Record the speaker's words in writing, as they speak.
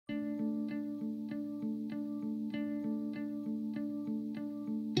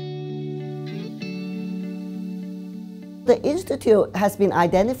The Institute has been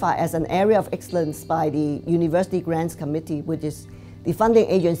identified as an area of excellence by the University Grants Committee, which is the funding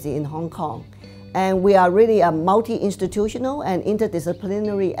agency in Hong Kong. And we are really a multi-institutional and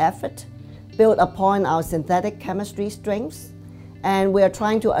interdisciplinary effort built upon our synthetic chemistry strengths. And we are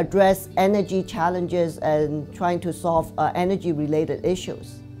trying to address energy challenges and trying to solve energy-related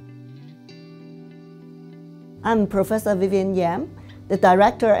issues. I'm Professor Vivian Yam, the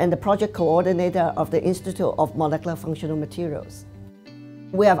Director and the Project Coordinator of the Institute of Molecular Functional Materials.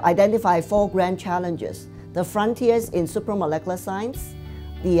 We have identified 4 grand challenges: the frontiers in supramolecular science,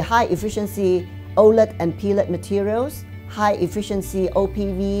 the high-efficiency OLED and PLED materials, high-efficiency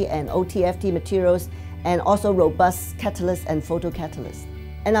OPV and OTFT materials, and also robust catalysts and photocatalysts.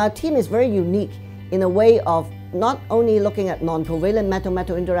 And our team is very unique in a way of not only looking at non-covalent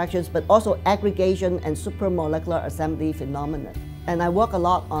metal-metal interactions, but also aggregation and supramolecular assembly phenomena. And I work a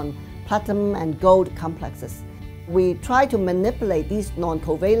lot on platinum and gold complexes. We try to manipulate these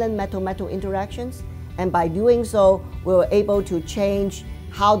non-covalent metal-metal interactions, and by doing so, we were able to change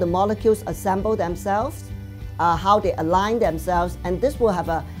how the molecules assemble themselves, how they align themselves, and this will have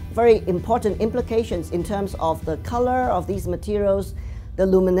a very important implications in terms of the color of these materials, the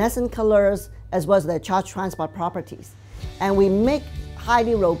luminescent colors, as well as the charge transport properties. And we make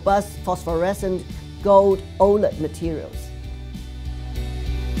highly robust phosphorescent gold OLED materials.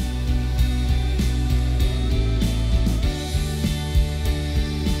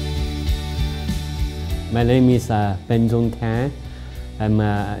 My name is Ben Zhong Tan. I'm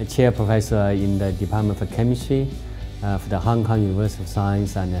a chair professor in the Department of Chemistry for the Hong Kong University of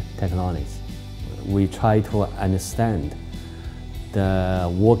Science and Technology. We try to understand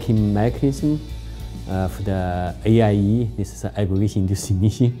the working mechanism for the AIE, this is aggregation-induced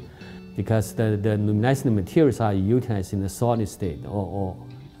emission, because the luminescent materials are utilized in the solid state or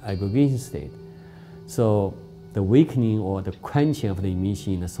aggregation state. So the weakening or the quenching of the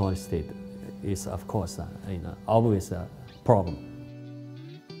emission in the solid state is, of course, always a problem.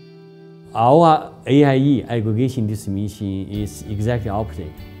 Our AIE, aggregation-induced emission, is exactly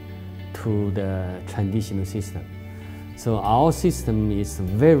opposite to the traditional system. So our system is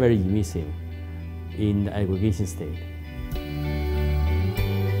very, very emissive in the aggregation state.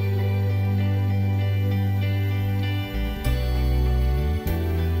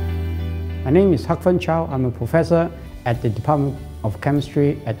 My name is Hak Fun Chow. I'm a professor at the Department of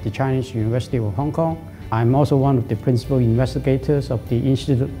Chemistry at the Chinese University of Hong Kong. I'm also one of the principal investigators of the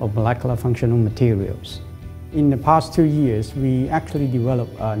Institute of Molecular Functional Materials. In the past 2 years, we actually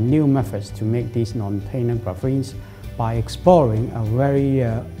developed new methods to make these non-planar graphene by exploring a very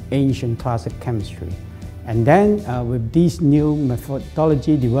ancient classic chemistry. And then with this new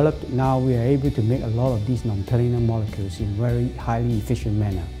methodology developed, now we are able to make a lot of these non-planar molecules in a very highly efficient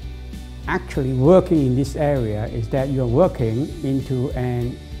manner. Actually, working in this area is that you are working into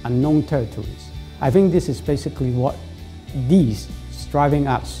an unknown territories. I think this is basically what these is driving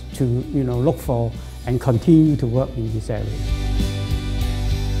us to look for and continue to work in this area.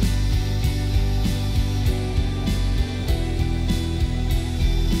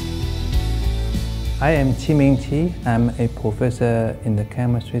 I am Chi Ming Chi. I'm a professor in the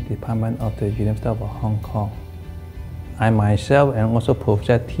chemistry department of the University of Hong Kong. I myself and also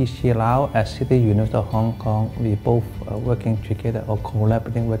Professor T.C. Lau at City University of Hong Kong, we both are working together or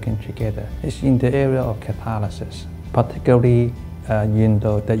collaborating working together. It's in the area of catalysis, particularly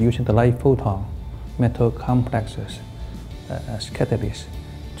using the light photon metal complexes as catalysts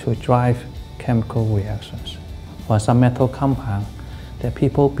to drive chemical reactions. For some metal compound that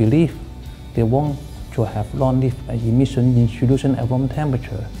people believe they want to have long-lived emission in solution at room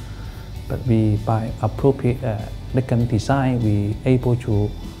temperature, but we, by appropriate ligand design, we able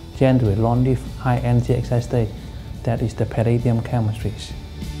to generate long-lived high-energy excited state. That is the palladium chemistries.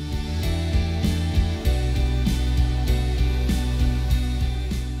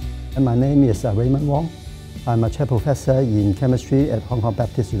 My name is Raymond Wong. I'm a chair professor in chemistry at Hong Kong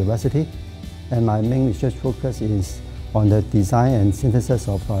Baptist University, and my main research focus is on the design and synthesis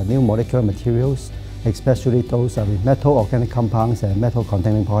of new molecular materials, especially those with metal organic compounds and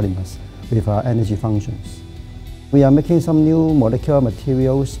metal-containing polymers with energy functions. We are making some new molecular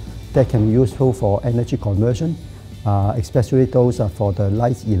materials that can be useful for energy conversion, especially those for the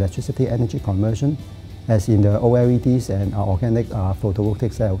light electricity energy conversion, as in the OLEDs and organic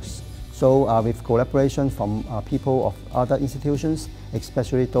photovoltaic cells. So with collaboration from people of other institutions,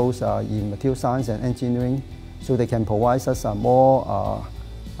 especially those in material science and engineering, so they can provide us more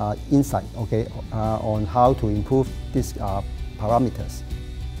insight on how to improve these parameters.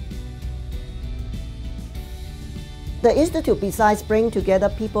 The Institute, besides bringing together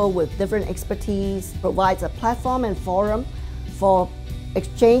people with different expertise, provides a platform and forum for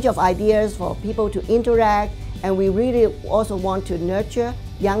exchange of ideas, for people to interact, and we really also want to nurture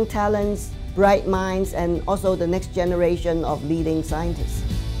young talents, bright minds, and also the next generation of leading scientists.